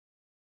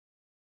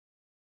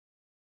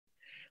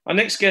Our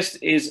next guest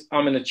is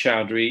Amina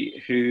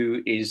Chaudary,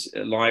 who is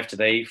live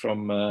today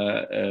from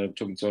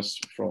talking to us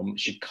from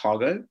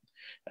Chicago.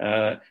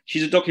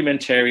 She's a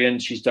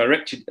documentarian. She's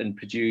directed and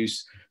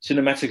produced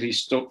cinematically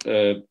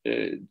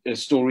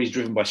stories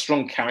driven by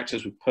strong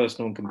characters with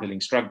personal and compelling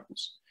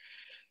struggles.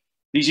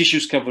 These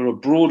issues cover a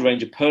broad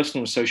range of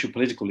personal and social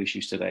political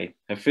issues today.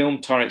 Her film,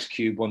 Tareq's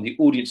Cube, won the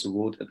Audience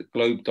Award at the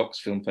Globe Docs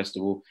Film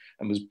Festival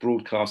and was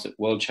broadcast at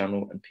World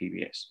Channel and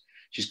PBS.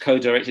 She's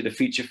co-directed a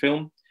feature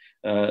film,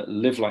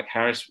 Live Like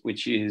Harris,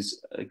 which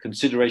is a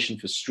consideration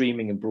for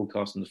streaming and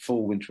broadcast in the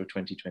fall winter of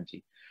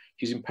 2020.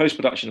 She's in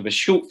post-production of a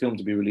short film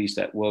to be released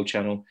at World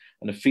Channel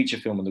and a feature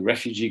film on the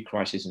refugee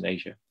crisis in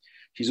Asia.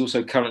 She's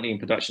also currently in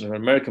production of an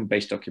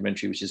American-based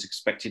documentary, which is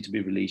expected to be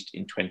released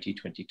in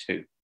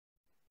 2022.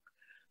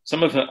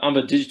 Some of her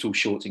other digital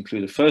shorts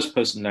include the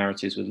first-person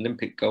narratives with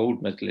Olympic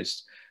gold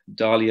medalist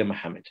Dalia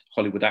Mohammed,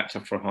 Hollywood actor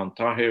Farhan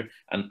Tahir,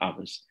 and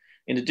others.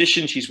 In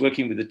addition, she's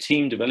working with a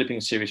team developing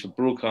a series of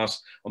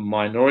broadcasts on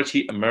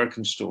minority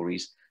American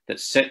stories that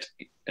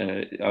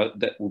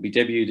will be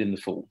debuted in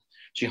the fall.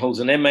 She holds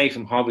an MA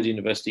from Harvard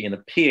University and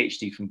a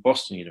PhD from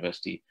Boston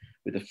University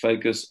with a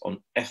focus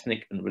on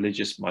ethnic and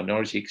religious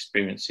minority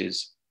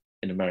experiences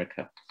in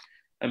America.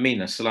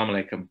 Amina, assalamu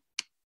alaikum.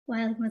 Wa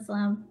alaikum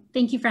assalam.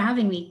 Thank you for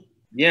having me.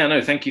 Yeah,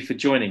 no, thank you for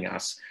joining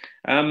us.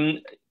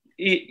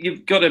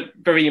 You've got a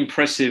very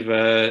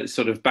impressive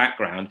sort of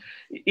background.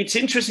 It's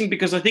interesting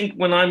because I think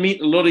when I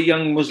meet a lot of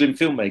young Muslim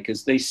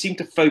filmmakers, they seem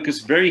to focus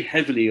very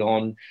heavily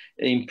on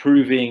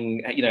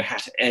improving, how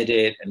to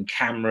edit and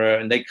camera,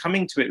 and they're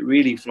coming to it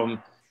really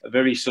from a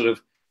very sort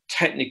of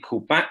technical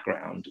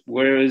background.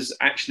 Whereas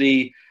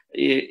actually,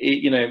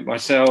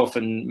 myself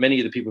and many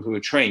of the people who were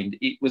trained,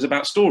 it was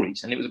about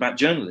stories and it was about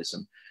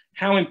journalism.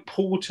 How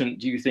important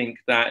do you think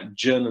that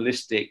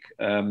journalistic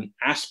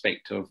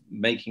aspect of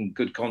making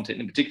good content,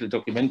 in particular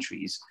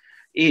documentaries,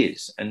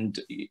 is, and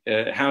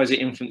how has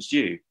it influenced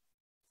you?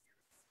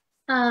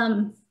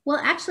 Well,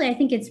 actually, I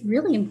think it's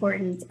really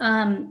important.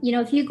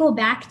 If you go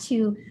back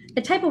to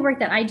the type of work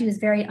that I do is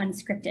very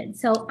unscripted.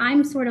 So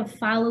I'm sort of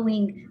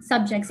following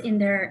subjects in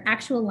their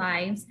actual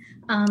lives,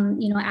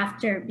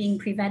 after being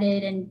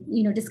pre-vetted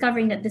and,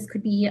 discovering that this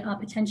could be a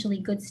potentially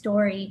good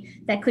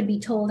story that could be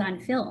told on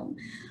film.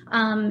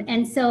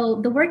 And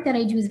so the work that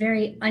I do is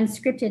very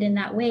unscripted in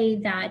that way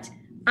that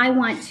I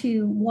want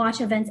to watch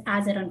events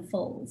as it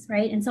unfolds,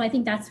 right? And so I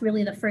think that's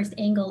really the first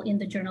angle in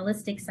the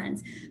journalistic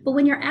sense. But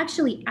when you're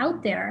actually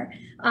out there,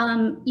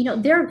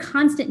 there are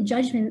constant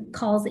judgment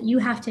calls that you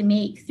have to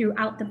make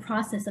throughout the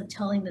process of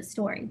telling the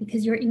story,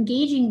 because you're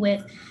engaging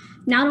with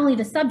not only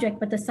the subject,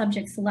 but the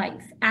subject's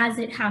life as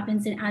it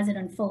happens and as it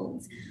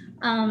unfolds.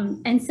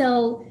 And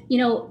so,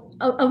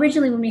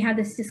 originally when we had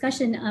this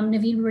discussion,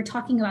 Naveed, we were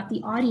talking about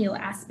the audio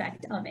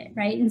aspect of it,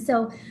 right? And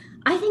so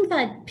I think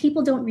that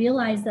people don't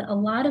realize that a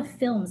lot of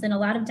films and a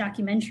lot of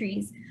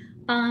documentaries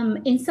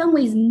in some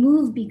ways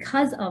move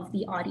because of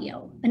the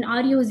audio. And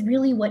audio is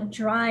really what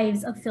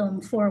drives a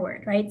film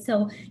forward, right?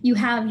 So you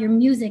have your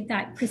music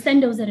that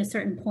crescendos at a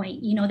certain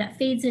point, that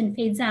fades in,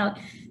 fades out,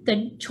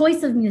 the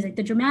choice of music,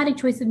 the dramatic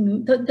choice of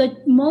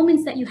the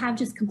moments that you have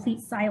just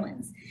complete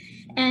silence.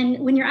 And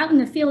when you're out in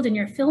the field and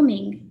you're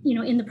filming,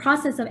 in the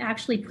process of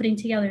actually putting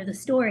together the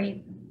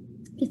story,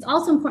 it's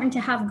also important to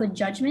have good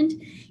judgment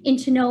and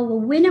to know, well,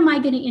 when am I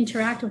going to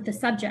interact with the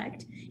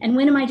subject? And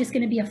when am I just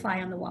going to be a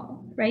fly on the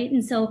wall, right?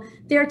 And so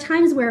there are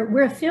times where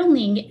we're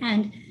filming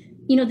and,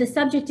 the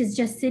subject is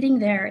just sitting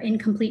there in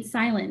complete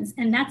silence.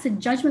 And that's a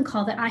judgment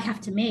call that I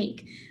have to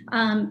make.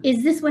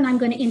 Is this when I'm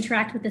going to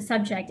interact with the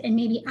subject and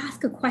maybe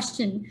ask a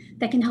question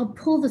that can help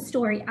pull the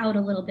story out a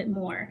little bit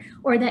more,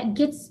 or that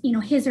gets,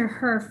 his or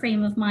her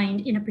frame of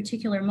mind in a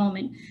particular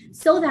moment,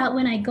 so that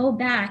when I go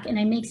back and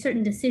I make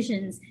certain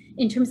decisions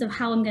in terms of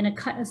how I'm going to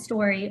cut a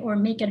story or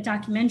make a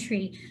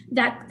documentary,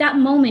 that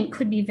moment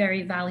could be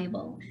very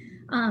valuable.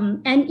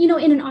 And,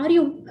 in an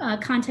audio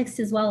context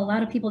as well, a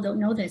lot of people don't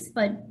know this,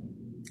 but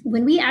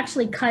when we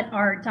actually cut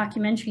our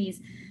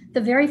documentaries,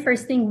 the very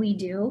first thing we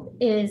do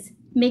is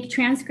make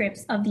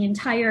transcripts of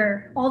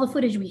all the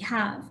footage we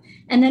have.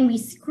 And then we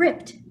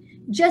script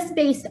just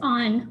based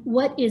on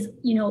what is,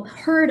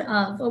 heard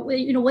of, or,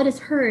 what is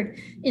heard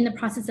in the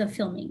process of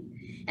filming.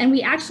 And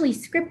we actually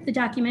script the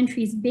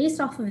documentaries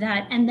based off of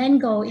that and then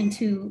go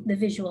into the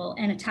visual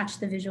and attach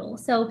the visual.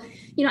 So,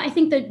 I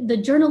think that the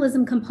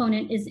journalism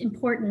component is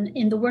important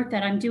in the work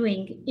that I'm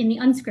doing in the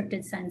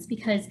unscripted sense,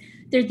 because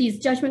there's these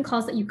judgment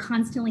calls that you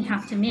constantly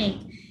have to make.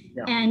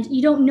 Yeah. And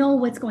you don't know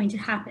what's going to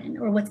happen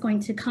or what's going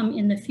to come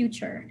in the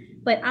future.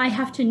 But I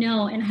have to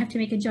know, and I have to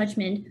make a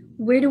judgment,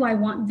 where do I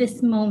want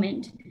this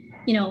moment?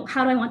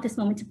 How do I want this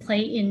moment to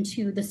play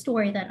into the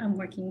story that I'm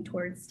working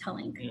towards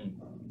telling?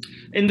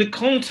 In the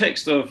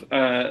context of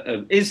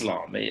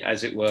Islam,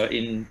 as it were,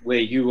 in where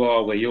you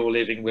are, where you're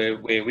living, where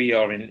we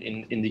are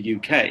in the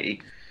UK,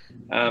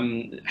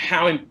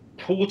 how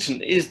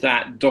important is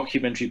that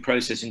documentary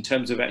process in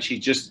terms of actually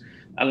just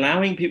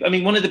allowing people. I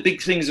mean, one of the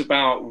big things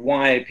about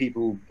why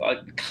people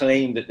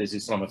claim that there's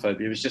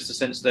Islamophobia is just the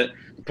sense that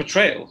the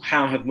portrayal.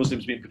 How have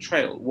Muslims been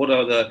portrayed? What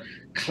are the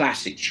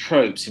classic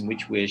tropes in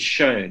which we're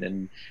shown,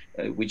 and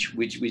which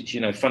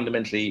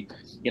fundamentally,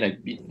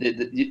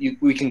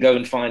 we can go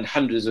and find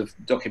hundreds of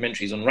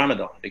documentaries on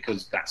Ramadan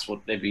because that's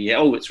what every year.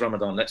 Oh, it's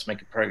Ramadan. Let's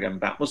make a program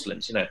about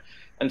Muslims.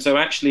 And so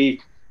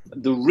actually,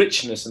 the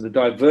richness and the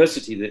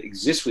diversity that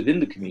exists within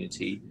the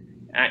community,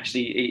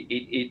 actually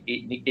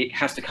it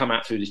has to come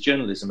out through this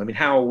journalism. I mean,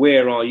 how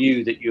aware are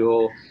you that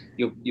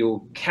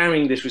you're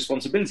carrying this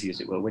responsibility, as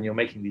it were, when you're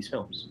making these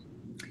films?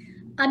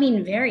 I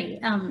mean, very.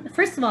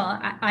 First of all,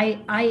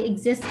 I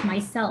exist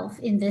myself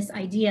in this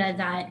idea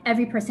that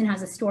every person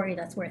has a story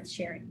that's worth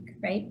sharing,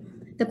 right?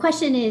 The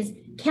question is,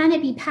 can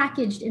it be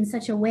packaged in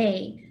such a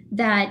way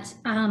that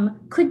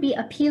could be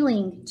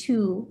appealing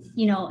to,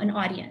 an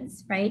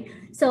audience, right?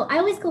 So I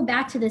always go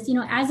back to this,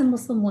 as a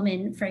Muslim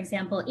woman, for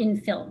example, in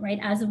film, right?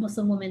 As a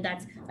Muslim woman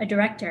that's a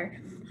director,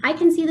 I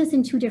can see this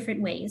in two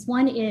different ways.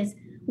 One is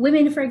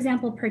women, for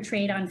example,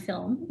 portrayed on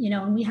film,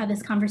 and we had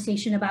this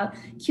conversation about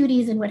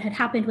Cuties and what had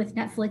happened with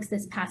Netflix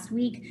this past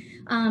week.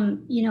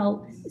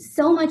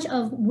 So much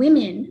of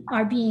women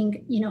are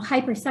being,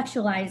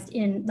 hypersexualized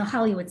in the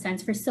Hollywood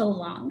sense for so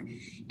long.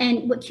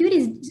 And what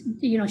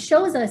Cuties,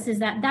 shows us is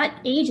that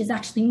age is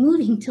actually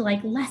moving to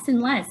like less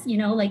and less,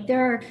 like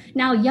there are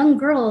now young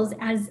girls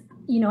as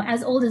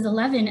old as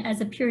 11 as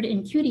appeared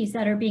in Cuties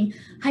that are being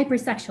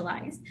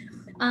hypersexualized.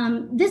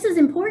 This is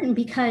important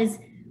because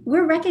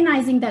we're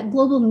recognizing that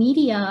global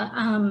media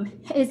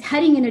is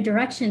heading in a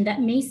direction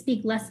that may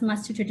speak less and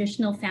less to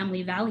traditional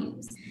family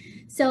values.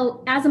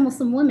 So as a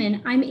Muslim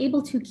woman, I'm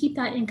able to keep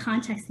that in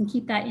context and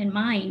keep that in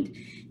mind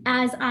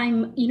as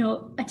I'm,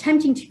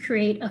 attempting to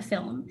create a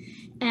film.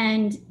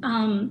 And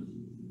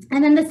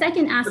then the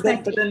second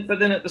aspect. But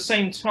then at the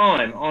same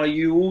time, are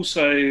you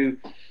also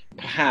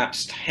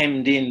perhaps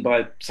hemmed in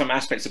by some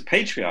aspects of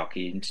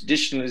patriarchy and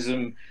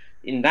traditionalism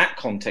in that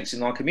context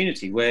in our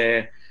community,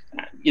 where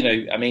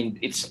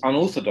it's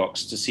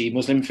unorthodox to see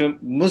Muslim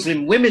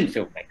women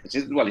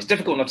filmmakers. Well, it's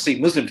difficult not to see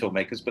Muslim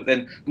filmmakers, but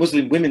then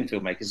Muslim women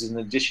filmmakers is an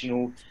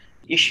additional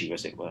issue,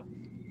 as it were.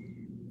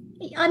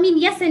 I mean,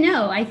 yes and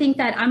no. I think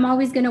that I'm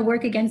always going to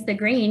work against the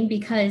grain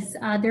because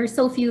there are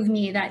so few of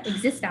me that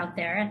exist out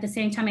there. At the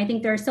same time, I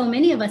think there are so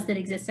many of us that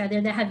exist out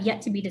there that have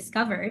yet to be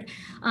discovered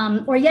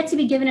or yet to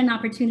be given an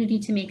opportunity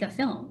to make a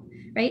film.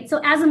 Right.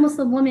 So as a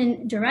Muslim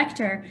woman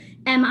director,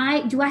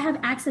 do I have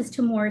access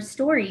to more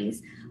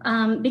stories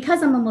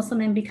because I'm a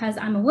Muslim and because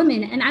I'm a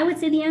woman? And I would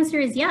say the answer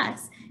is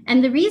yes.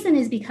 And the reason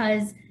is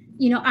because,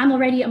 I'm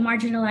already a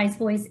marginalized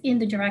voice in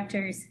the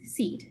director's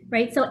seat.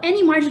 Right. So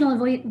any marginal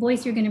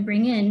voice you're going to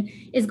bring in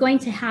is going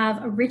to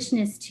have a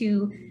richness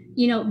to,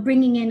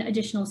 bringing in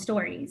additional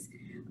stories.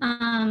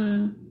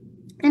 And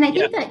I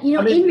think that,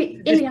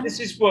 this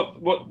is what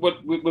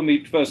when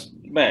we first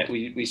met,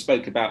 we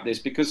spoke about this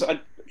because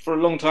for a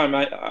long time,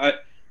 I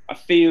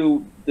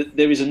feel that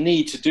there is a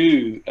need to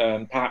do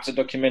perhaps a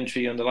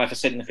documentary on the life of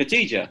Sayyidina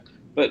Khadija,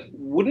 but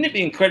wouldn't it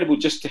be incredible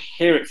just to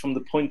hear it from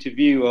the point of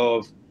view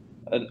of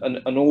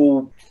an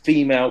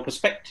all-female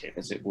perspective,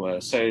 as it were?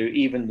 So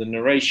even the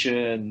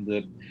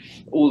narration,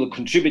 all the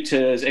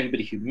contributors,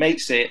 everybody who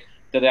makes it,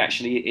 that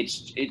actually it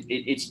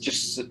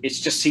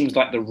just seems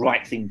like the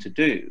right thing to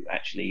do.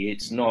 Actually,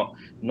 it's not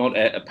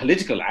a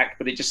political act,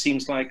 but it just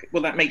seems like,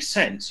 well, that makes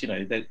sense,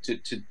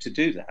 to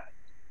do that.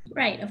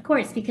 Right, of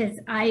course, because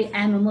I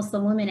am a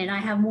Muslim woman and I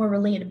have more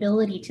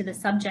relatability to the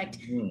subject,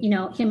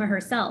 him or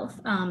herself,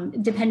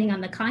 depending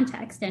on the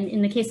context. And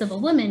in the case of a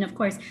woman, of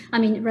course,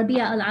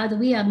 Rabia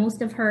al-Adawiya,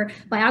 most of her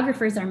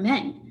biographers are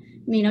men.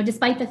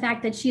 Despite the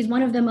fact that she's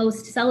one of the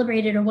most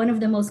celebrated or one of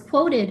the most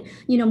quoted,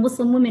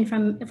 Muslim women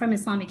from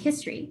Islamic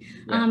history.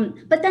 Yeah.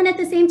 But then at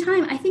the same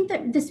time, I think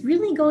that this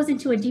really goes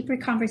into a deeper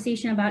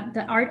conversation about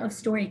the art of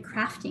story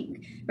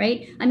crafting,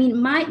 right?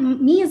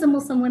 Me as a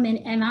Muslim woman,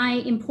 am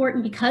I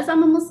important because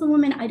I'm a Muslim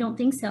woman? I don't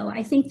think so.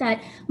 I think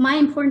that my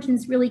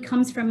importance really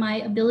comes from my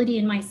ability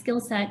and my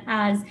skill set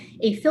as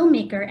a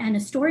filmmaker and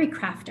a story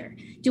crafter.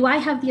 Do I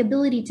have the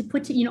ability to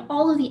put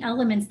all of the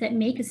elements that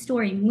make a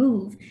story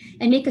move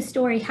and make a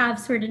story have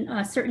certain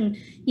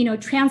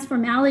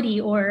transformality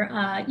or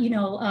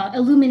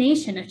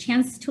illumination, a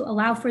chance to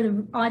allow for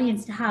the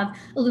audience to have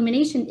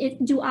illumination?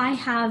 Do I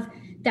have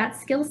that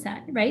skill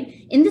set,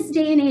 right? In this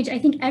day and age, I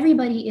think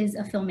everybody is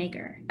a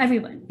filmmaker,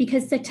 everyone,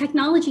 because the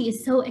technology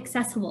is so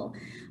accessible.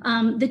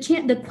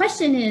 The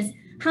question is,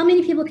 how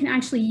many people can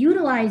actually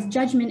utilize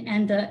judgment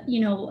and the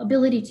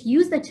ability to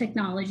use the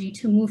technology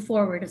to move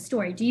forward a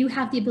story? Do you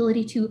have the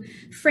ability to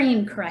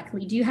frame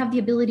correctly? Do you have the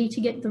ability to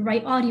get the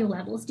right audio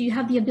levels? Do you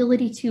have the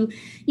ability to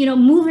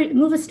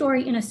move a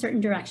story in a certain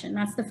direction?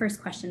 That's the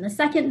first question. The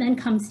second then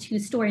comes to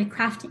story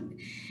crafting.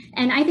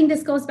 And I think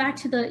this goes back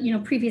to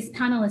the previous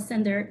panelists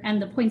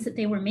and the points that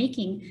they were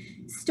making.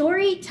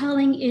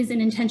 Storytelling is an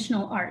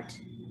intentional art,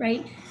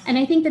 right? And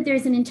I think that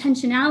there's an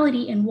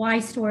intentionality in why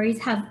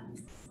stories have,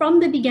 from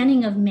the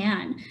beginning of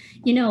man,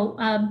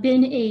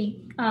 been a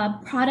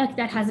product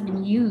that has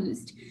been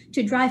used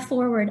to drive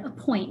forward a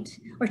point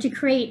or to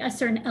create a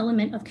certain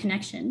element of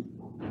connection.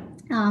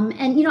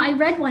 And, you know, I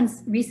read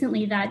once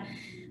recently that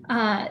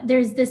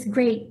there's this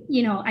great,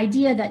 you know,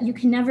 idea that you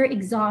can never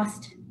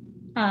exhaust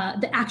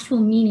the actual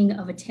meaning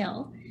of a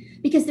tale,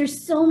 because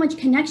there's so much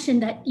connection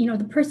that, you know,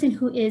 the person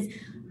who is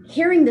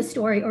hearing the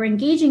story or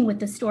engaging with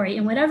the story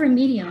in whatever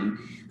medium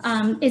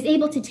is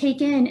able to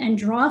take in and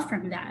draw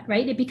from that,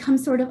 right? It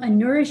becomes sort of a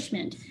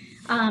nourishment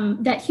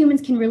that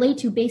humans can relate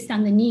to based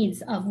on the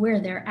needs of where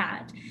they're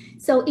at.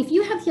 So if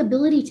you have the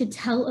ability to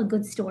tell a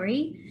good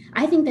story,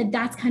 I think that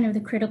that's kind of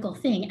the critical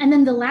thing. And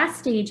then the last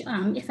stage,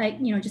 if I,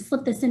 you know, just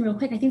slip this in real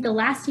quick, I think the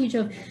last stage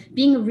of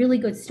being a really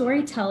good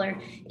storyteller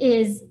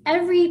is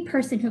every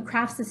person who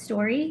crafts a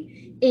story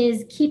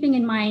is keeping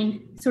in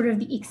mind sort of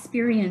the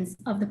experience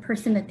of the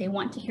person that they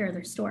want to hear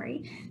their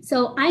story.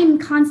 So I'm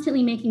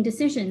constantly making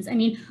decisions. I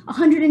mean,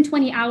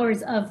 120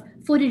 hours of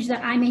footage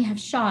that I may have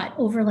shot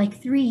over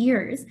like 3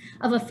 years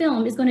of a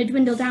film is going to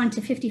dwindle down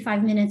to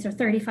 55 minutes or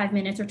 35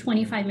 minutes or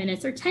 25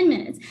 minutes or 10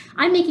 minutes.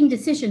 I'm making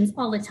decisions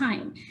all the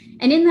time.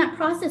 And in that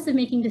process of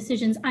making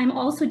decisions, I'm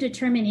also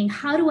determining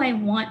how do I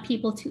want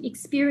people to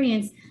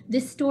experience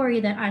this story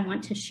that I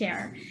want to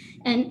share.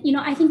 And, you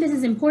know, I think this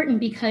is important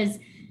because,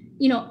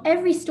 you know,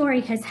 every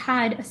story has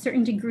had a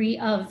certain degree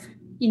of,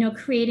 you know,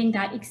 creating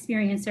that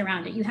experience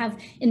around it. You have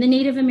in the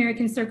Native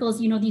American circles,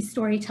 you know, these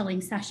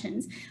storytelling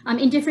sessions.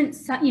 In different,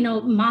 you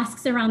know,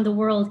 mosques around the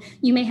world,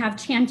 you may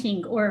have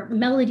chanting or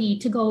melody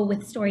to go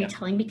with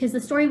storytelling because the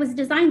story was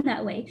designed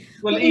that way.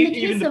 Well,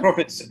 even the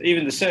prophets,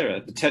 even the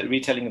Sirah, the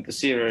retelling of the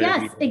Sirah.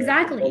 Yes,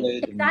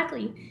 exactly,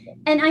 exactly.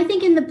 And I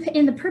think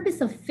in the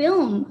purpose of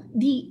film,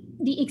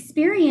 the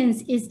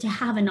experience is to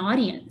have an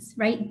audience,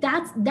 right?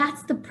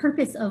 That's the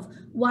purpose of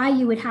why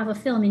you would have a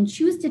film and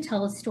choose to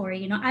tell a story.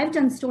 You know, I've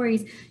done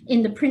stories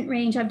in the print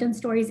range, I've done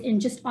stories in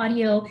just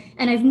audio,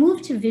 and I've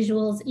moved to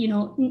visuals, you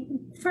know,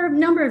 for a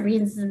number of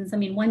reasons. I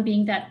mean, one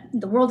being that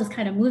the world is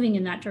kind of moving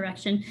in that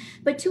direction,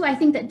 but two, I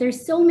think that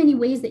there's so many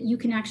ways that you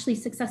can actually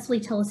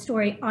successfully tell a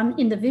story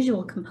in the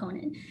visual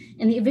component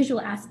and the visual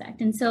aspect.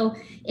 And so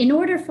in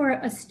order for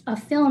a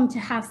film to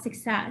have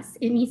success,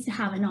 it needs to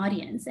have an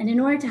audience. And in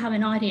order to have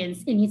an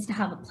audience, it needs to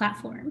have a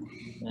platform.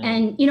 Yeah.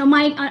 And, you know,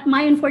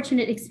 my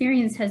unfortunate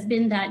experience has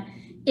been that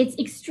it's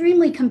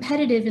extremely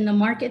competitive in the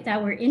market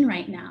that we're in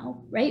right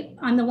now, right?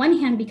 On the one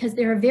hand, because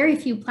there are very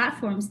few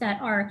platforms that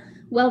are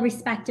well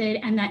respected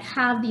and that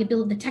have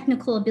the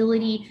technical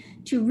ability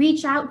to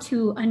reach out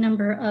to a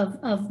number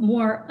of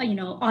more, you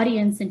know,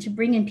 audience and to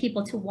bring in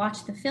people to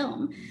watch the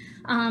film.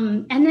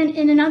 And then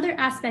in another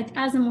aspect,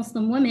 as a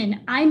Muslim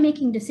woman, I'm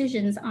making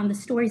decisions on the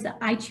stories that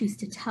I choose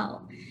to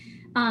tell.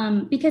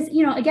 Because,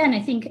 you know, again,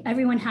 I think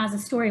everyone has a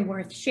story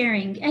worth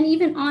sharing, and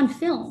even on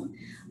film.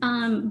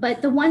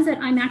 But the ones that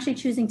I'm actually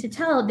choosing to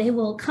tell, they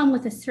will come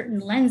with a certain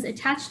lens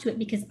attached to it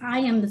because I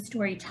am the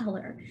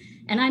storyteller.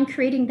 And I'm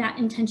creating that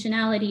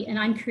intentionality, and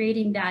I'm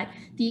creating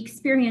the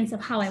experience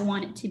of how I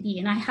want it to be.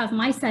 And I have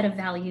my set of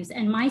values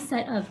and my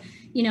set of,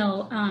 you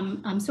know,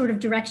 sort of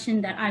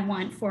direction that I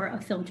want for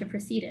a film to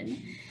proceed in.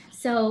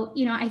 So,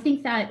 you know, I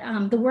think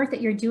that the work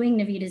that you're doing,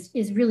 Naveed,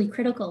 is really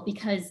critical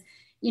because,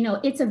 you know,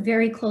 it's a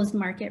very closed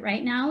market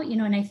right now, you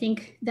know, and I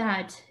think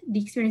that the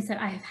experience that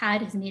I have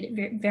had has made it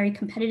very, very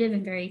competitive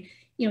and very,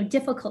 you know,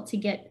 difficult to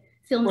get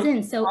films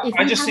in. So if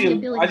I just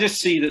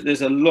see that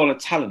there's a lot of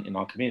talent in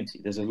our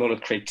community. There's a lot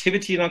of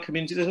creativity in our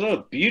community. There's a lot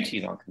of beauty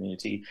in our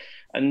community,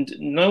 and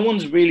no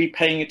one's really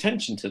paying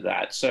attention to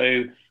that.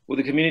 So, well,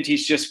 the community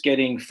is just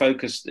getting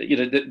focused. You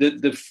know,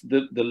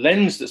 the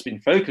lens that's been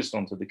focused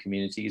onto the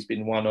community has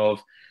been one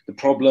of the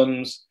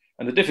problems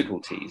and the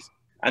difficulties.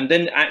 And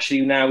then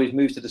actually now we've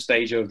moved to the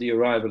stage of the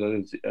arrival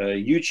of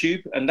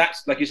YouTube. And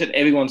that's, like you said,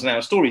 everyone's now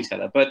a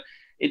storyteller, but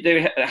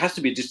there has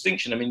to be a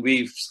distinction. I mean,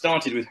 we've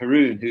started with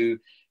Haroon, who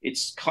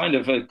it's kind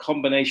of a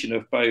combination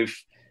of both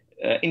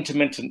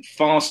intermittent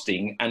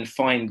fasting and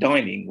fine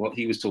dining, what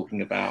he was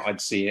talking about,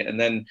 I'd see it. And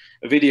then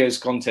a video's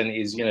content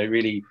is, you know,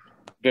 really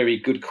very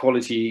good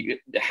quality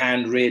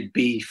hand-reared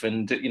beef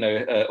and, you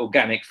know,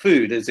 organic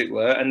food, as it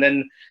were. And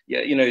then,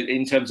 yeah, you know,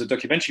 in terms of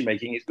documentary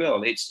making as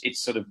well, it's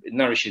sort of, it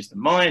nourishes the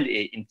mind,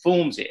 it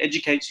informs, it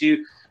educates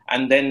you.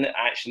 And then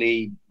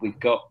actually we've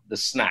got the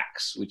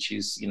snacks, which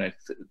is, you know,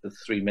 the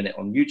 3 minute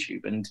on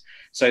YouTube. And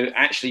so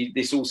actually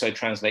this also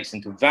translates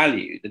into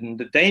value. And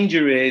the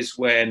danger is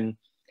when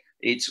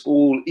it's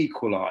all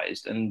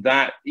equalized, and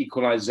that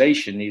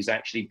equalization is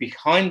actually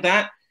behind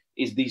that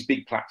is these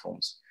big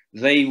platforms.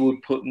 They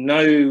put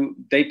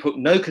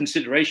no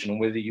consideration on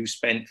whether you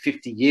spent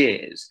 50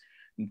 years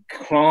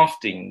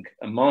crafting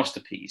a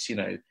masterpiece, you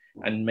know,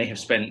 and may have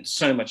spent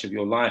so much of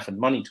your life and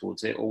money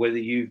towards it, or whether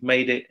you've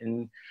made it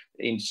in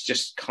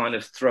just kind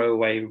of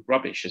throwaway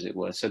rubbish, as it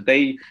were. So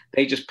they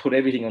just put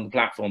everything on the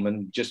platform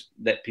and just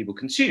let people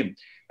consume.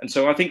 And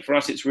so I think for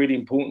us, it's really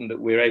important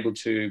that we're able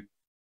to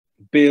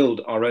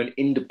build our own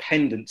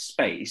independent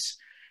space.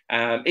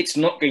 It's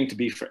not going to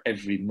be for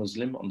every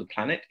Muslim on the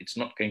planet. It's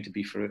not going to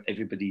be for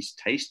everybody's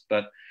taste,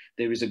 but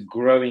there is a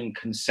growing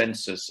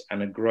consensus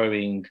and a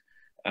growing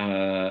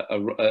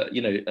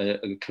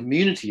a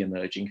community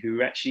emerging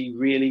who actually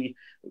really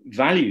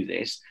value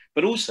this.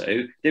 But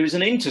also there is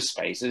an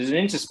interspace. There's an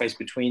interspace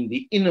between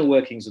the inner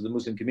workings of the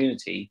Muslim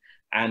community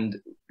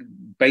and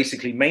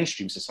basically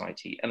mainstream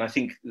society. And I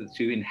think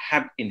to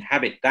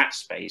inhabit that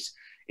space,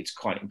 it's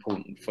quite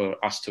important for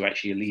us to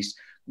actually at least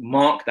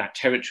mark that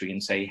territory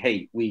and say,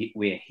 hey,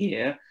 we're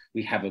here,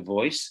 we have a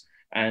voice,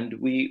 and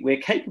we're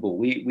capable.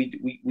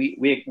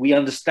 We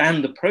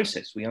understand the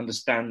process, we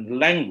understand the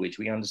language,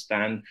 we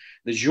understand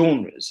the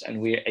genres,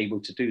 and we're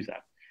able to do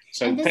that.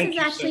 So and this is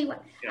actually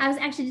what I was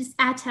actually just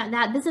add to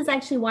that. This is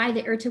actually why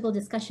the Ertuğrul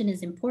discussion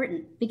is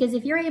important, because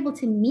if you're able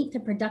to meet the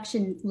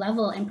production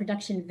level and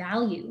production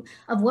value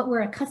of what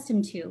we're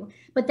accustomed to,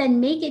 but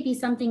then make it be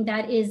something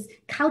that is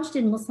couched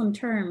in Muslim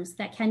terms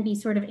that can be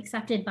sort of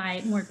accepted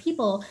by more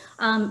people,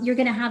 you're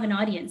going to have an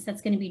audience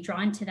that's going to be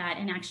drawn to that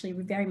and actually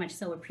very much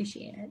so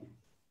appreciate it.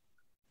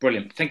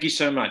 Brilliant. Thank you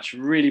so much.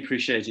 Really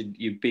appreciated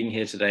you being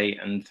here today,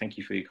 and thank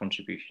you for your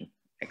contribution.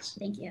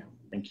 Excellent. Thank you.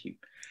 Thank you.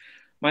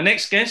 My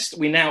next guest,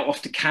 we're now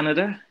off to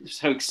Canada. It's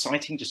so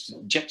exciting, just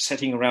jet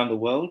setting around the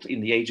world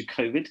in the age of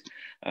COVID.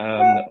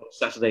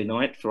 Saturday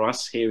night for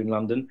us here in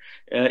London.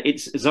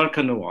 It's Zarqa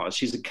Nawaz.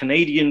 She's a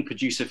Canadian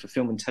producer for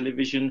film and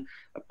television,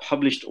 a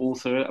published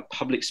author, a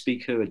public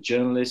speaker, a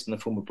journalist, and a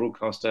former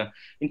broadcaster.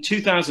 In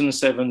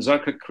 2007,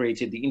 Zarqa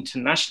created the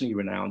internationally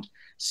renowned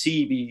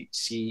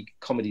CBC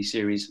comedy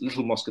series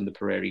Little Mosque on the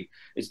Prairie.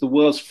 It's the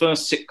world's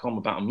first sitcom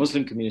about a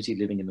Muslim community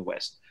living in the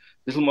West.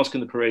 Little Mosque on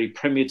the Prairie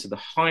premiered to the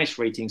highest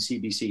rating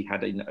CBC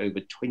had in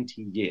over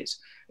 20 years.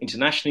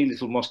 Internationally,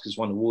 Little Mosque has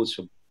won awards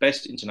for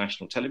Best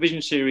International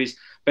Television Series,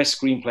 Best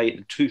Screenplay at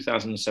the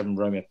 2007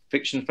 Roma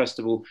Fiction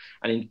Festival,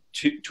 and in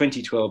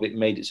 2012 it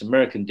made its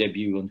American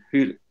debut on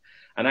Hulu.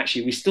 And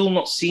actually, we've still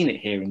not seen it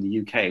here in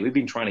the UK. We've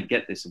been trying to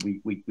get this, and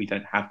we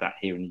don't have that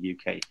here in the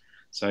UK.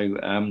 So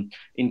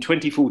in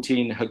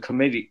 2014, her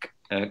comedic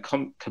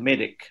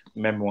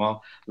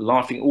memoir,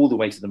 Laughing All the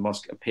Way to the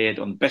Mosque, appeared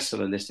on the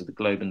bestseller list of the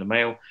Globe and the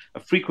Mail. A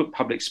frequent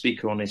public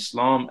speaker on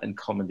Islam and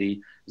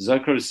comedy,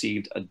 Zarqa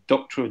received a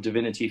Doctor of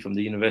Divinity from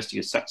the University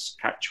of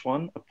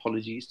Saskatchewan,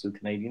 apologies to the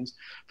Canadians,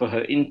 for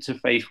her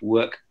interfaith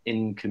work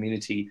in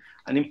community.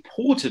 And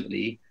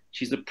importantly,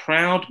 she's the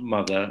proud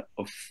mother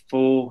of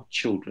 4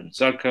 children.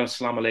 Zarqa,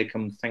 assalamu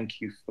alaikum,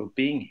 thank you for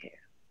being here.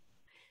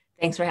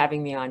 Thanks for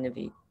having me on,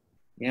 Naveed.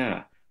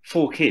 Yeah,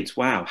 4 kids.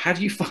 Wow. How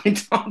do you find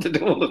time to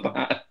do all of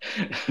that?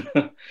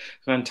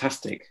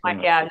 Fantastic.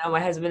 Yeah, no,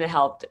 my husband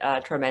helped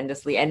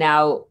tremendously. And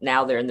now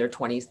they're in their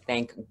 20s,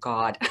 thank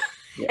God.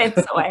 Yeah. And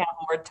so I have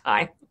more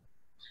time.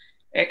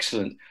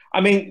 Excellent.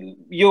 I mean,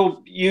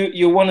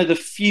 you're one of the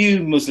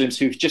few Muslims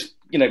who've just,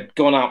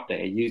 gone up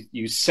there.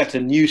 You set a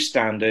new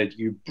standard,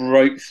 you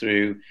broke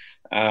through,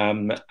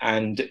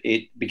 and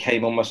it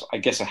became almost, I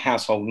guess, a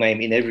household name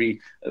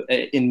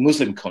in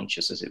Muslim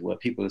conscious, as it were.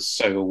 People are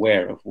so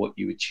aware of what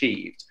you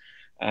achieved.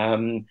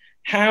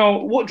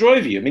 What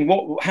drove you? I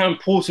mean, how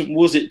important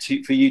was it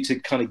for you to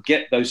kind of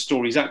get those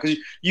stories out? Because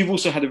you've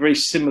also had a very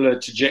similar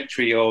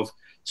trajectory of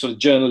sort of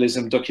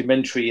journalism,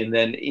 documentary, and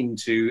then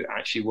into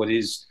actually what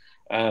is,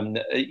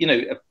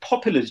 a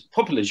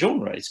popular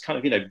genre. It's kind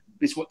of,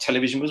 it's what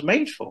television was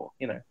made for,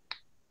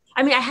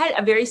 I mean, I had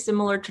a very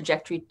similar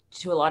trajectory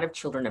to a lot of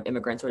children of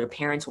immigrants, where their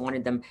parents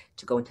wanted them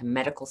to go into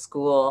medical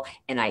school.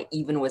 And I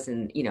even was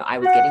I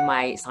was getting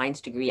my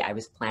science degree. I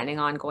was planning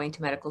on going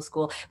to medical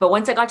school. But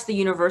once I got to the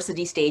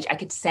university stage, I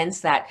could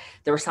sense that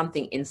there was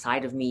something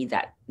inside of me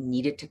that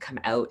needed to come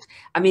out.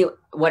 I mean,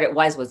 what it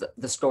was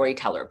the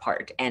storyteller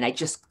part. And I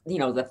just,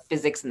 the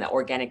physics and the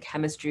organic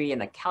chemistry and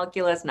the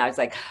calculus. And I was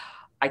like,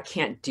 I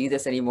can't do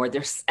this anymore.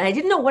 And I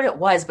didn't know what it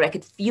was, but I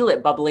could feel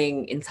it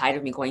bubbling inside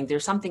of me going,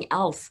 there's something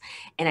else.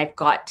 And I've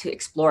got to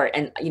explore it.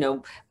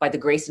 And, by the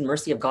grace and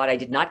mercy of God, I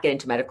did not get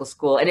into medical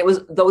school. And it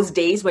was those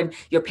days when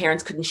your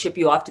parents couldn't ship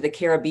you off to the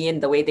Caribbean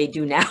the way they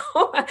do now.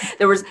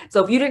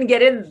 So if you didn't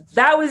get in,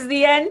 that was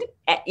the end.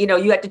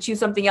 You had to choose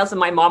something else. And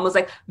my mom was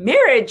like,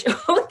 marriage,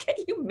 we'll get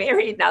you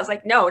married. And I was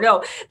like,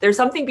 no, there's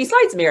something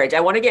besides marriage.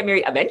 I want to get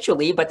married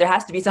eventually, but there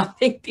has to be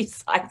something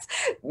besides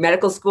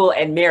medical school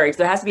and marriage.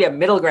 There has to be a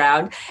middle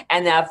ground.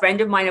 And a friend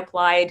of mine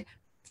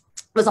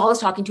was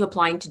always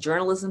applying to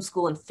journalism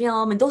school and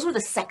film. And those were the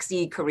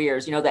sexy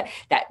careers,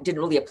 that didn't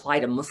really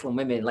apply to Muslim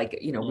women. Like,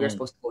 we were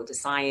supposed to go into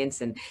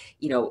science and,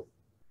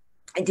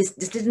 it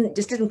just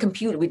didn't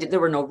compute.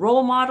 There were no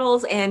role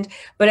models.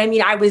 But I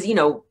mean, I was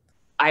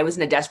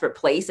in a desperate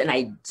place,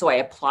 and so I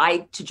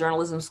applied to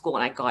journalism school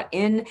and I got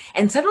in,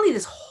 and suddenly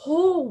this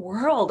whole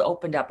world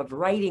opened up of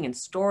writing and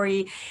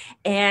story.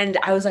 And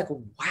I was like,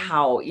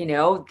 wow,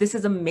 this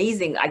is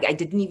amazing. I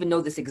didn't even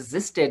know this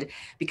existed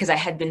because I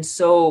had been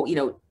so,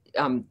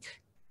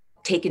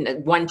 taken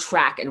one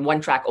track and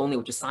one track only,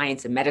 which is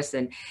science and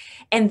medicine.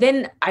 And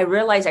then I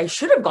realized I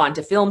should have gone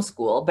to film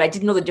school, but I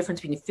didn't know the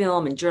difference between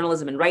film and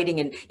journalism and writing.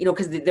 And,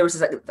 because there was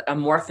this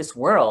amorphous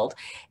world.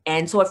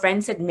 And so a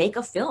friend said, make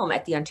a film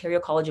at the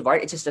Ontario College of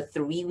Art. It's just a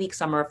 3-week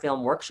summer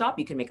film workshop.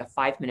 You can make a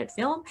 5-minute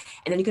film,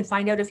 and then you can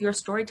find out if you're a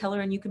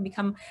storyteller and you can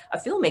become a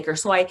filmmaker.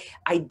 So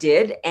I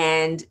did.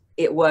 And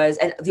it was,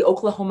 and the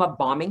Oklahoma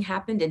bombing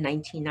happened in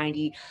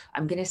 1990,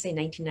 I'm going to say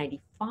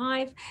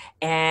 1995.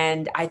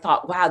 And I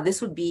thought, wow,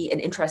 this would be an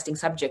interesting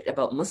subject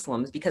about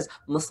Muslims, because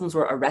Muslims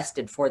were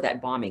arrested for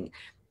that bombing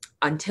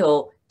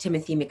until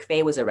Timothy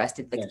McVeigh was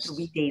arrested like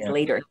 3 days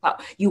later.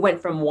 You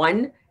went from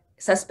one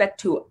suspect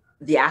to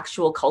the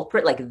actual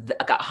culprit, like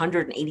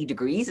 180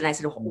 degrees. And I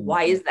said,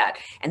 why is that?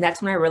 And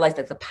that's when I realized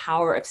that the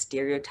power of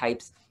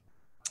stereotypes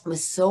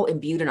was so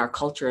imbued in our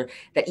culture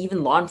that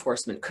even law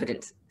enforcement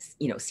couldn't,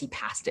 see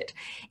past it.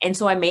 And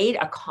so I made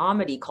a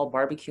comedy called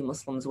Barbecue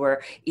Muslims,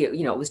 where, it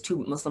was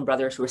two Muslim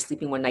brothers who were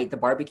sleeping one night, the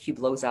barbecue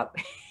blows up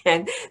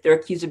and they're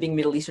accused of being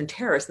Middle Eastern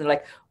terrorists. And they're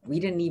like,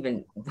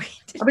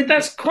 I mean,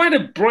 that's quite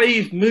a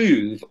brave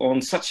move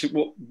on such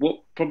what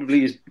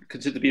probably is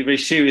considered to be a very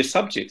serious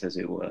subject, as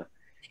it were.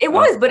 It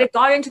was, but it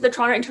got into the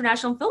Toronto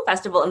International Film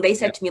Festival, and they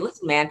said to me,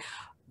 listen, man,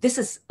 this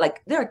is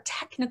like, there are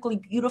technically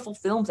beautiful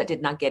films that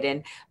did not get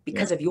in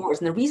because of yours.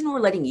 And the reason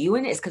we're letting you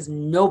in is because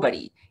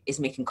nobody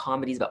is making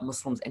comedies about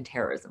Muslims and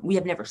terrorism. We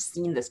have never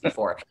seen this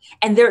before.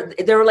 And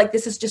they're like,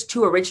 this is just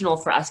too original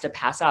for us to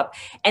pass up.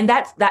 And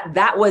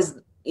that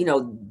was,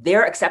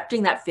 their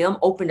accepting that film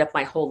opened up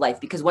my whole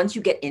life, because once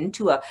you get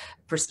into a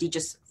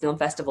prestigious film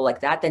festival like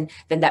that, then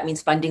that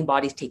means funding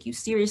bodies take you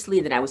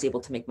seriously. Then I was able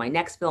to make my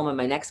next film, and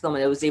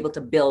I was able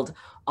to build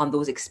on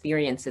those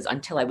experiences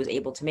until I was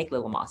able to make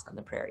Little Mosque on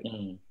the Prairie.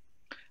 Mm.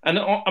 And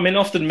I mean,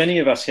 often many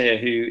of us here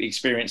who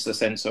experience the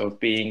sense of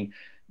being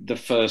the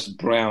first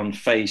brown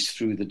face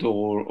through the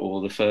door,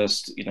 or the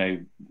first,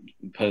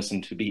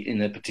 person to be in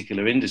a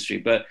particular industry.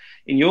 But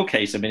in your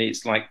case, I mean,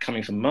 it's like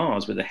coming from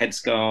Mars with a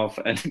headscarf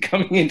and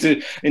coming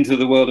into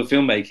the world of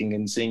filmmaking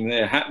and seeing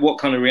there. What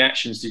kind of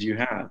reactions did you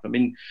have? I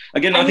mean,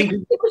 again, I think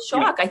it was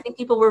shock. I think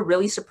people were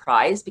really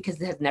surprised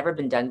because it had never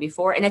been done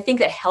before. And I think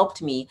that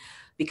helped me,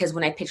 because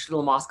when I pitched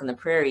Little Mosque on the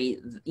Prairie,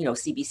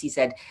 CBC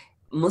said,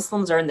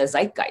 Muslims are in the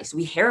zeitgeist.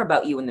 We hear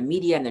about you in the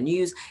media and the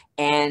news,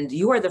 and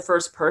you are the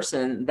first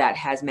person that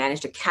has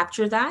managed to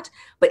capture that,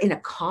 but in a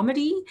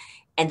comedy,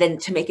 and then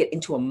to make it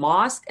into a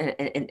mosque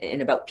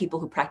and about people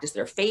who practice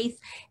their faith,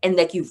 and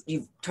like you've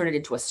turned it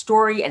into a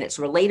story, and it's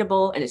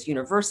relatable and it's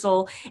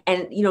universal.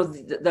 And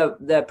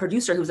the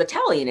producer, who's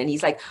Italian, and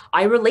he's like,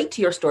 I relate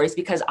to your stories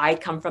because I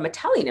come from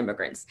Italian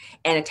immigrants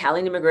and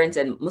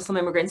Muslim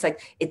immigrants.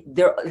 Like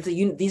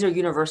these are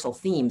universal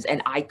themes,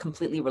 and I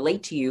completely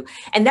relate to you.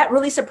 And that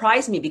really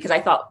surprised me, because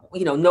I thought,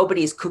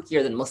 nobody is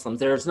kookier than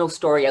Muslims. There's no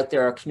story out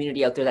there or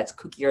community out there that's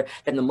kookier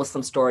than the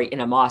Muslim story in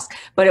a mosque.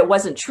 But it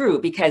wasn't true,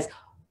 because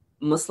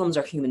Muslims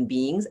are human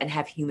beings and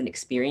have human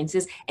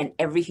experiences, and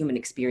every human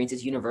experience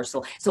is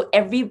universal. So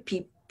every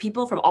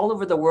people from all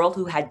over the world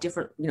who had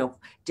different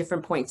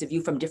points of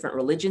view from different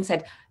religions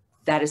said,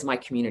 that is my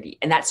community.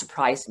 And that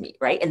surprised me,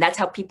 right? And that's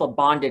how people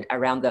bonded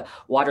around the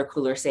water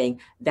cooler,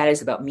 saying, that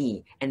is about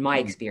me and my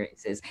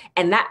experiences.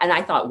 And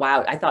I thought,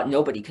 wow, I thought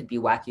nobody could be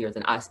wackier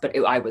than us, but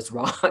I was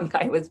wrong.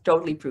 I was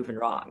totally proven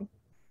wrong.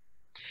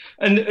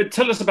 And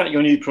tell us about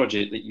your new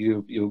project that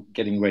you're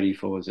getting ready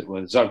for, as it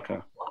were,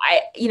 Zarqa.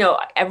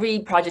 Every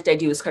project I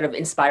do is kind of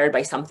inspired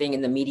by something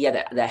in the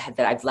media that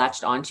I've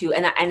latched onto.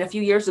 And a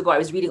few years ago, I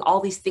was reading all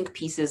these think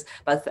pieces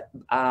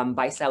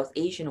by South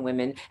Asian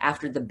women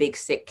after The Big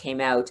Sick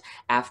came out,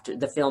 after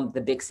the film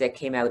The Big Sick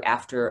came out,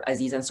 after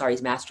Aziz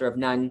Ansari's Master of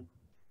None.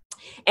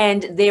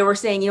 And they were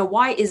saying,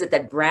 why is it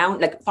that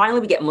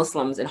finally we get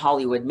Muslims in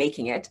Hollywood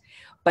making it,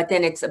 but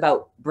then it's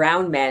about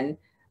brown men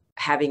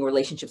having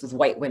relationships with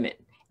white women.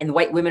 And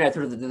white women are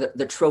sort of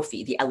the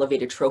trophy, the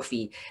elevated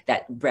trophy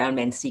that brown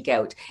men seek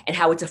out, and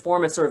how it's a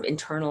form of sort of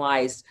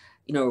internalized,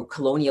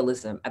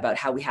 colonialism, about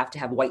how we have to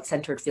have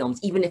white-centered films,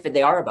 even if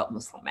they are about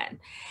Muslim men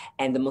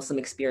and the Muslim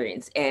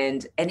experience,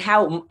 and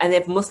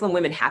if Muslim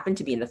women happen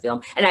to be in the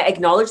film. And I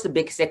acknowledge The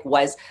Big Sick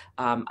was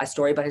a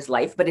story about his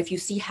life, but if you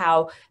see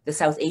how the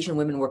South Asian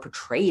women were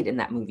portrayed in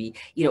that movie,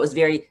 it was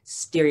very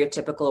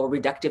stereotypical or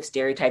reductive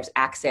stereotypes,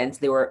 accents.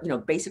 They were,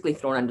 basically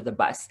thrown under the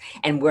bus.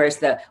 And whereas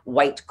the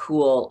white,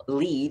 cool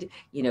lead,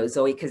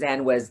 Zoe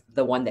Kazan, was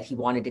the one that he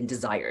wanted and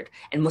desired,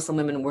 and Muslim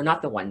women were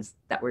not the ones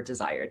that were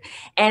desired.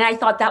 And I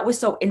thought that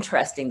was so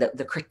interesting, that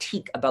the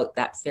critique about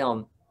that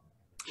film.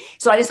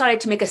 So I decided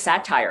to make a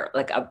satire,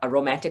 like a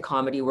romantic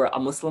comedy, where a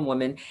Muslim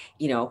woman,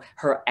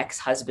 her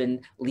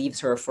ex-husband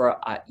leaves her for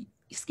a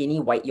skinny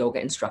white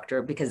yoga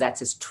instructor because that's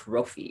his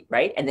trophy,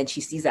 right? And then she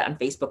sees that on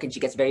Facebook and she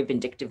gets very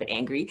vindictive and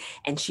angry,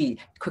 and she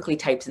quickly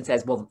types and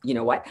says, well, you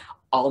know what?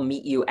 I'll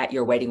meet you at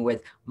your wedding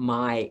with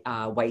my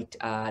white,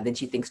 then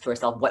she thinks to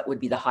herself, what would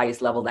be the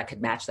highest level that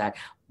could match that?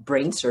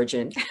 Brain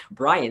surgeon,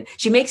 Brian.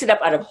 She makes it up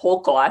out of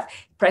whole cloth,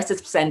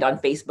 presses send on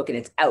Facebook, and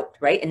it's out,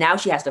 right? And now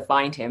she has to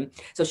find him.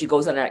 So she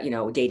goes on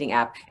a, dating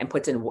app and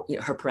puts in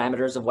her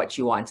parameters of what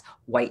she wants,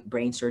 white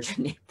brain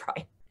surgeon named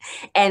Brian.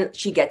 And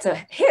she gets a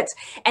hit.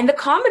 And the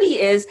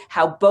comedy is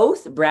how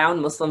both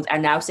brown Muslims are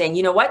now saying,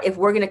 you know what, if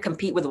we're going to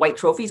compete with white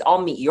trophies,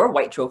 I'll meet your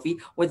white trophy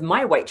with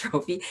my white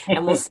trophy,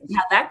 and we'll see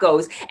how that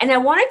goes. And I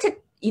wanted to,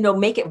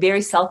 make it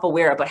very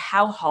self-aware about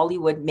how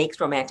Hollywood makes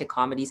romantic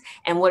comedies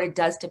and what it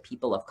does to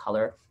people of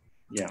color.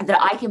 Yeah.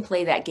 That I can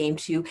play that game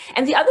too.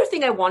 And the other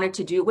thing I wanted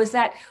to do was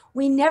that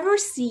we never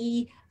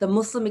see the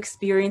Muslim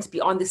experience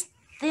beyond this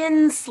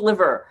thin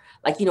sliver,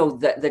 like, you know,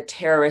 the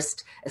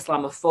terrorist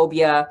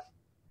Islamophobia,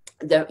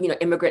 the, you know,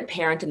 immigrant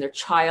parent and their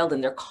child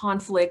and their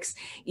conflicts.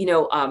 You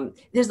know,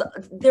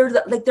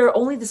 there are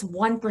only this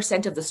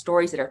 1% of the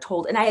stories that are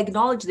told, and I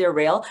acknowledge they're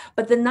real,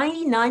 but the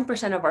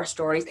 99% of our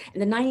stories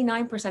and the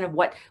 99% of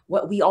what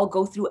we all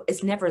go through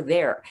is never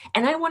there.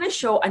 And I want to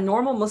show a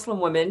normal Muslim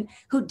woman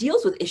who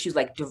deals with issues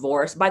like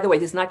divorce. By the way,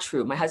 this is not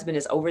true. My husband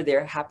is over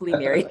there, happily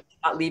married,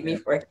 not leave me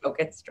for a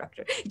yoga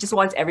instructor. He just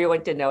wants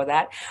everyone to know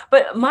that.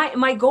 But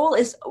my goal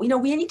is, you know,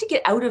 we need to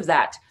get out of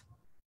that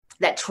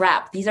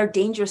trap. These are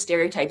dangerous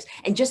stereotypes,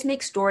 and just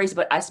make stories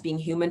about us being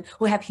human,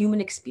 who have human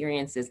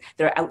experiences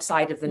that are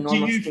outside of the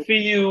normal. Do you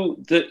feel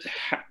that,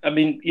 I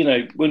mean, you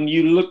know, when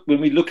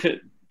we look at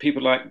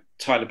people like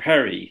Tyler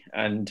Perry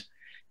and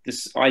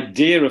this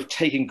idea of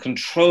taking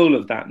control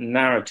of that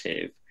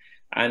narrative,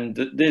 and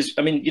there's,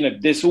 I mean, you know,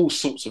 there's all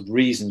sorts of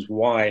reasons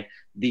why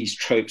these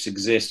tropes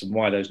exist and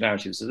why those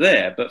narratives are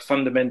there, but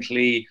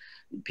fundamentally,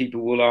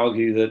 people will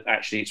argue that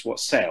actually it's what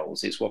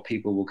sells, it's what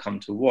people will come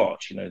to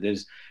watch. You know,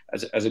 there's,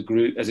 as a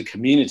group, as a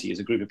community, as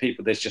a group of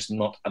people, there's just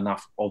not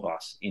enough of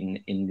us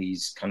in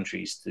these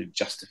countries to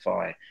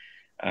justify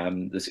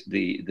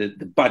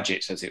the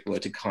budgets, as it were,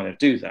 to kind of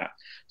do that.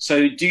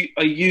 So do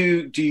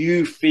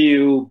you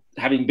feel,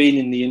 having been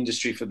in the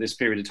industry for this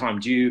period of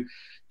time, is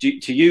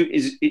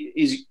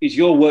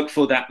your work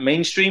for that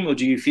mainstream, or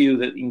do you feel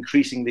that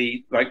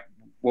increasingly, like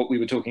what we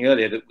were talking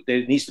earlier, that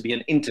there needs to be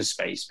an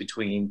interspace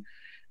between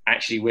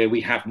actually where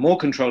we have more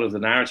control of the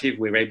narrative,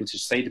 we're able to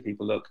say to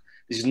people, look,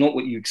 this is not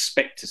what you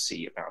expect to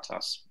see about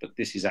us, but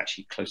this is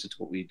actually closer to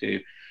what we do.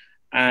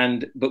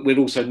 But we're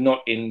also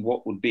not in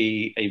what would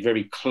be a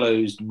very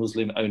closed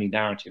Muslim-only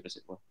narrative, as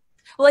it were.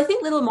 Well, I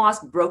think Little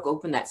Mosque broke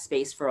open that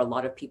space for a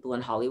lot of people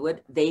in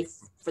Hollywood.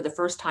 For the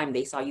first time,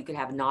 they saw you could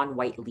have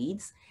non-white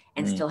leads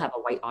and still have a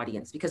white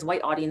audience, because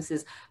white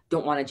audiences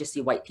don't want to just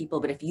see white people,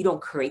 but if you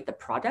don't create the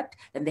product,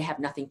 then they have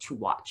nothing to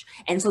watch.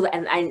 And so,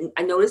 and I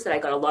noticed that I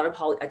got a lot of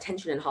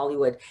attention in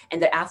Hollywood,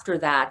 and that after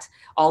that,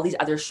 all these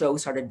other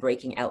shows started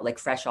breaking out, like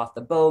Fresh Off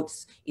the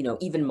Boats, you know,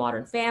 even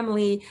Modern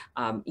Family,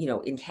 you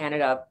know, in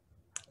Canada,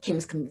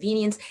 Kim's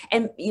Convenience.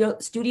 And, you know,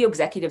 studio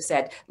executives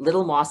said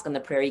Little Mosque on the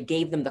Prairie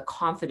gave them the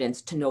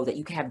confidence to know that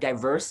you can have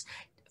diverse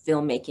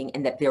filmmaking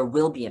and that there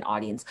will be an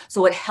audience.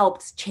 So it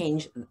helped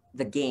change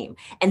the game.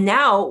 And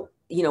now,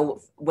 you know,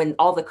 when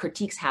all the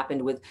critiques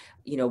happened with,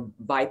 you know,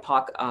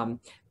 BIPOC,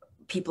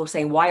 people are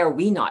saying, why are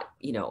we not,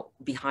 you know,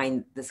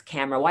 behind this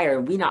camera? Why are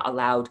we not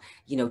allowed,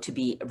 you know, to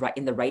be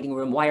in the writing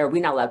room? Why are we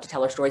not allowed to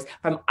tell our stories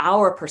from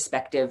our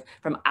perspective,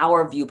 from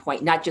our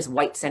viewpoint, not just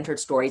white-centered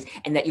stories,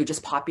 and that you're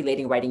just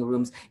populating writing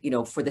rooms, you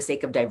know, for the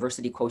sake of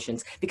diversity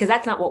quotients? Because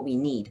that's not what we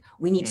need.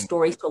 We need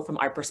stories told from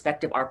our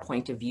perspective, our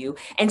point of view.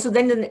 And so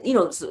then, you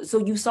know,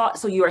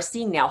 so you are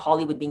seeing now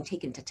Hollywood being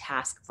taken to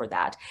task for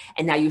that,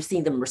 and now you're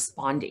seeing them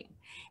responding.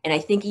 And I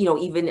think, you know,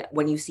 even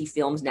when you see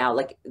films now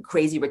like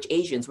Crazy Rich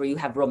Asians, where you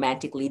have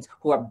romantic leads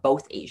who are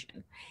both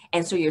Asian.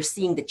 And so you're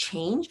seeing the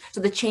change. So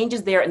the change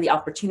is there and the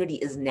opportunity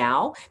is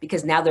now,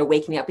 because now they're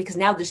waking up, because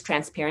now there's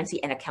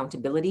transparency and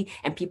accountability,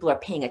 and people are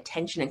paying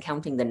attention and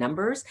counting the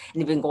numbers,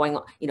 and even going,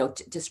 you know,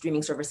 to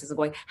streaming services and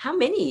going, how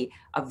many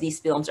of these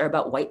films are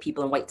about white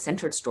people and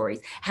white-centered stories?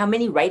 How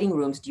many writing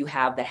rooms do you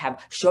have that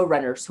have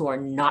showrunners who are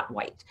not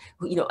white?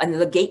 Who, you know, and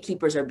the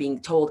gatekeepers are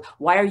being told,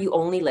 why are you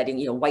only letting,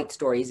 you know, white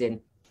stories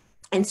in?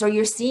 And so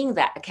you're seeing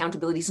that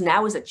accountability. So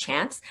now is a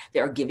chance they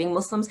are giving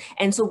Muslims.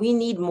 And so we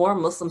need more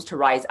Muslims to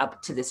rise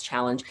up to this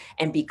challenge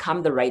and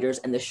become the writers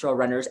and the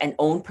showrunners and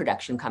own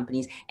production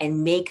companies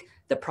and make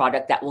the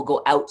product that will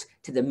go out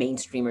to the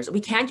mainstreamers.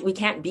 We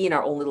can't be in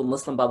our own little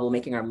Muslim bubble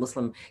making our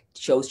Muslim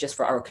shows just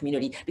for our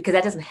community, because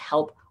that doesn't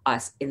help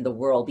us in the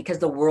world, because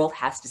the world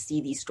has to see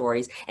these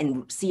stories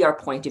and see our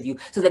point of view,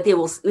 so that they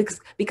will,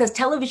 because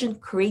television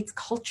creates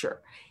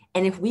culture.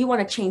 And if we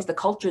want to change the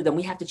culture, then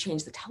we have to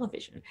change the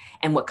television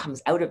and what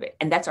comes out of it.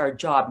 And that's our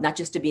job, not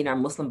just to be in our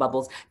Muslim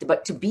bubbles,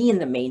 but to be in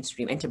the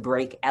mainstream and to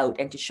break out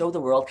and to show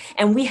the world.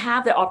 And we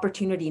have the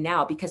opportunity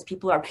now, because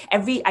people are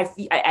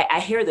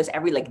I hear this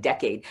every like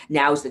decade.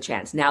 Now's the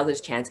chance. Now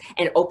there's chance.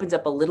 And it opens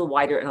up a little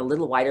wider and a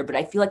little wider. But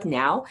I feel like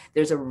now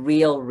there's a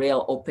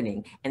real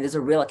opening, and there's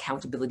a real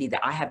accountability that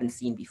I haven't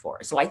seen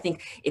before. So I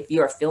think if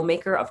you're a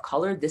filmmaker of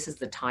color, this is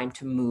the time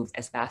to move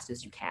as fast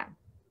as you can.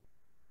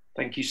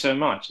 Thank you so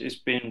much. It's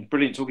been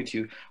brilliant talking to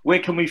you. Where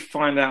can we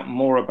find out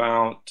more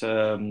about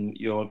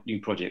your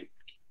new project?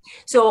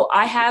 So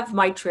I have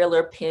my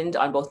trailer pinned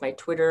on both my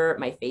Twitter,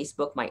 my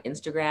Facebook, my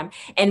Instagram.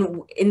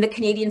 And in the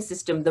Canadian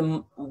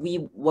system,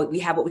 we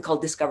have what we call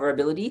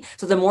discoverability.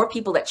 So the more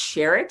people that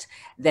share it,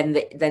 then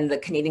the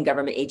Canadian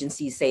government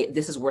agencies say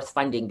this is worth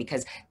funding,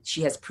 because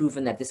she has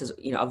proven that this is,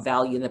 you know, a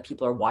value and that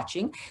people are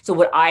watching. So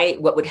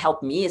what would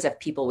help me is if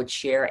people would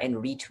share and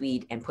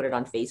retweet and put it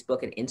on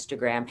Facebook and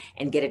Instagram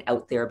and get it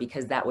out there,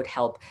 because that would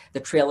help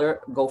the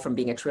trailer go from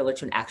being a trailer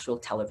to an actual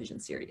television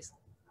series.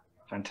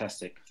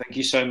 Fantastic. Thank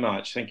you so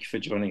much. Thank you for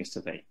joining us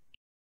today.